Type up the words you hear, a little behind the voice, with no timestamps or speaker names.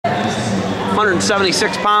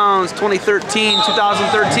176 pounds, 2013,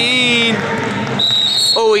 2013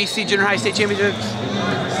 OEC Junior High State Championships.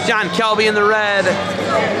 John Kelbly in the red,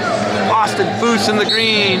 Austin Fooce in the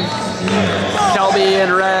green. Kelbly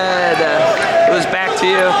in red. It was back to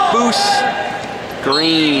you. Fooce,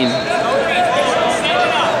 green.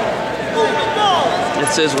 It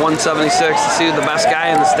says 176 to see who the best guy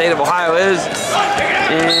in the state of Ohio is.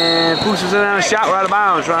 And Fooce was in on a shot. We're out of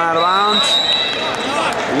bounds. Run out of bounds.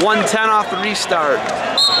 110 off the restart.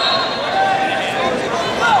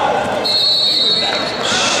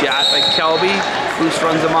 Shot by Kelbly. Fooce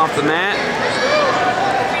runs him off the mat.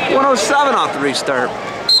 107 off the restart.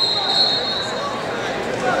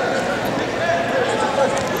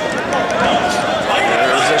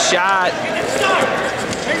 There's a shot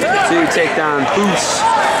to take down Fooce.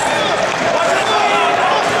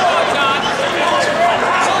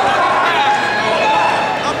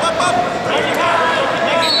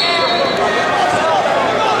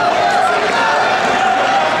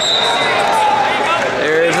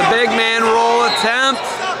 There's a big man roll attempt.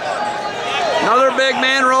 Another big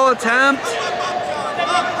man roll attempt.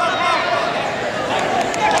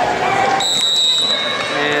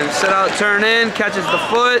 And sit out, turn in, catches the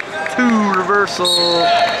foot. 2 reversal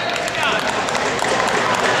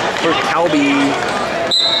for Kelbly.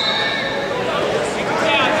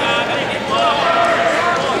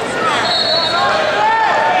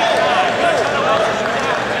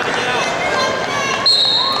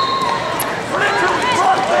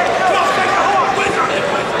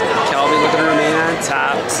 Kelbly looking to remain on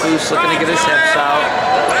top. Fooce looking to get his hips out.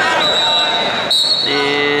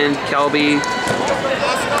 And Kelbly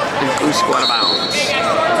and Fooce go out of bounds.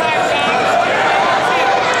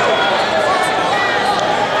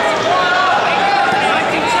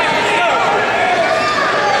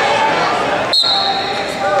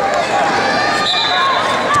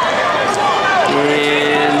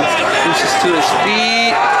 To his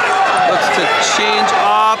feet, looks to change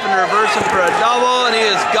off and reverse him for a double, and he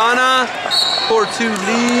is gonna 4-2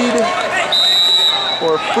 lead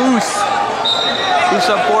for Fooce. Fooce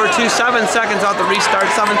up 4-2, 7 seconds off the restart,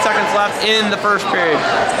 7 seconds left in the first period.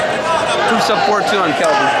 Fooce up 4-2 on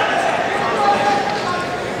Kelbly.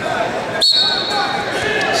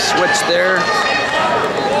 Switch there.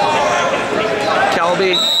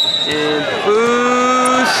 Kelbly and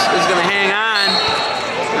Fooce is gonna hang on.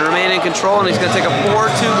 Remain in control, and he's going to take a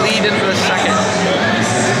 4-2 lead into the second.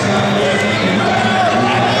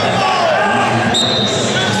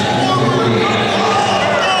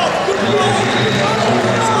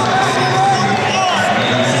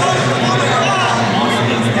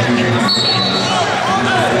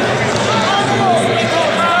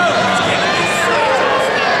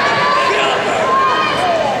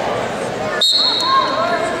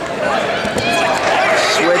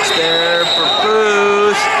 Switch there for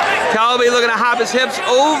Fooce. Kelbly looking to hop his hips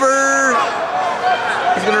over.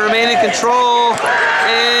 He's going to remain in control.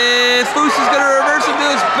 And Fooce is going to reverse him to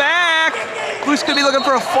his back. Fooce could be looking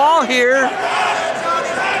for a fall here.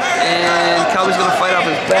 And Kelby's going to fight off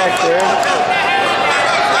his back there.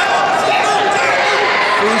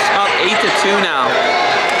 Fooce up 8-2 now.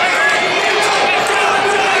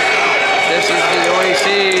 This is the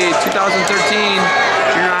OEC 2013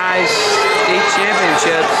 Junior High State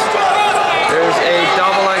Championships. There's a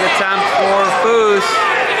double leg attempt for Fooce.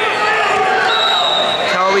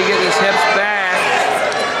 Kelbly getting his hips back.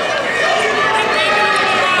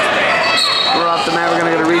 We're off the mat. We're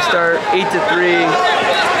going to get a restart. 8-3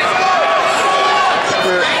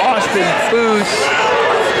 for Austin Fooce.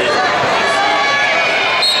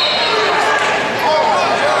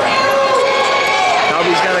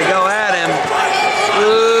 Kelby's got to go at him.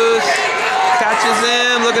 Fooce catches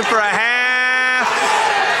him, looking for a half.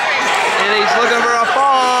 And he's looking for a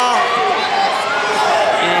fall.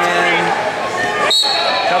 And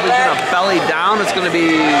Kelby's going to belly down. It's going to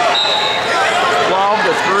be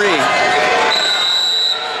 12-3.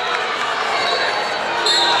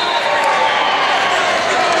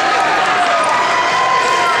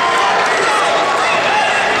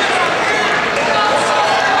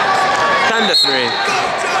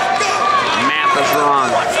 Math is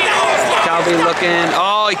wrong. Kelbly looking.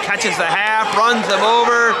 Oh, he catches the half, runs him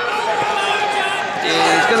over.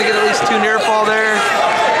 And he's going to get at least 2 near fall there.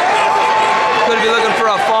 Could be looking for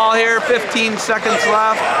a fall here. 15 seconds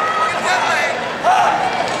left.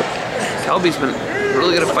 Kelby's been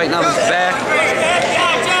really good at fighting off his back.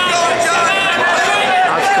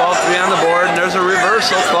 Now it's 12-3 on the board, and there's a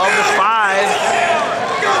reversal, 12-5.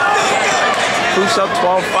 Fooce up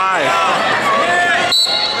 12-5.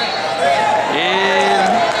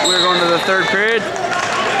 And we're going to the third period.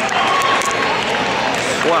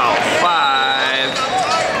 12-5.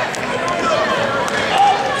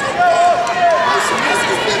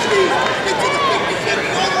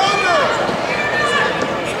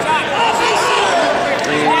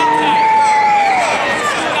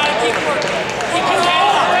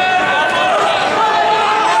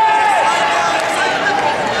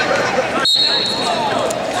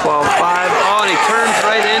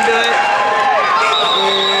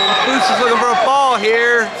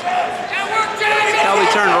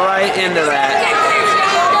 right into that.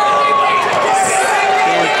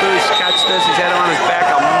 Can Fooce catch this? He's had him on his back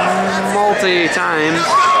multi times.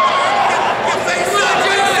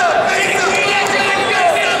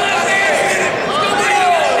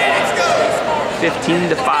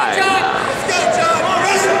 15-5 now.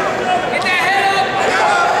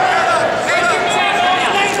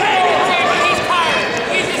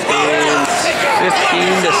 And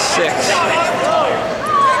 15-6.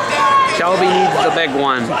 Kelby needs the big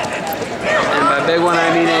one. And by big one,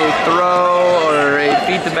 I mean a throw or a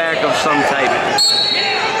beat the back of some type.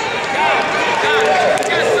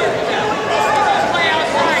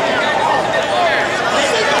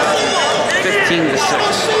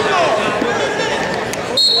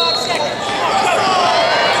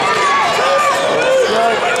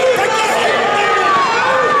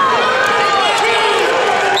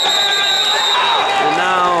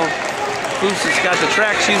 Fooce has got the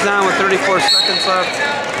track shoes on with 34 seconds left.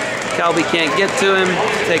 Kelby can't get to him.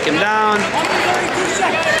 Take him down.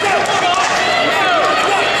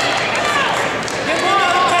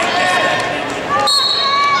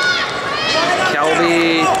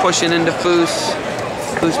 Kelby pushing into Fooce.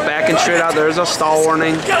 Fooce backing straight out. There's a stall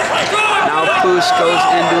warning. Now Fooce goes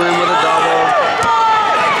into him with a double.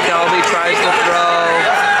 Kelby tries to throw.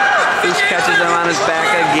 Fooce catches him on his back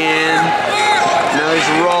again. Now he's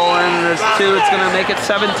rolling. There's two. It's going to make it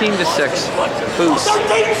 17-6. Fooce.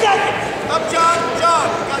 13 seconds. Up, John. John.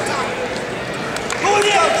 Got time. Go in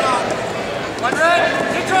there, John.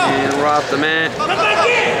 100. Control. And we're off the mat. Come back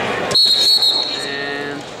in.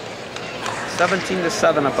 And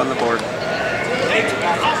 17-7 up on the board.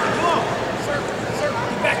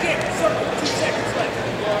 Back in. 2 seconds left.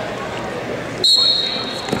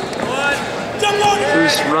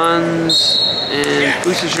 Fooce runs, and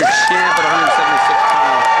Fooce is your champ at 100.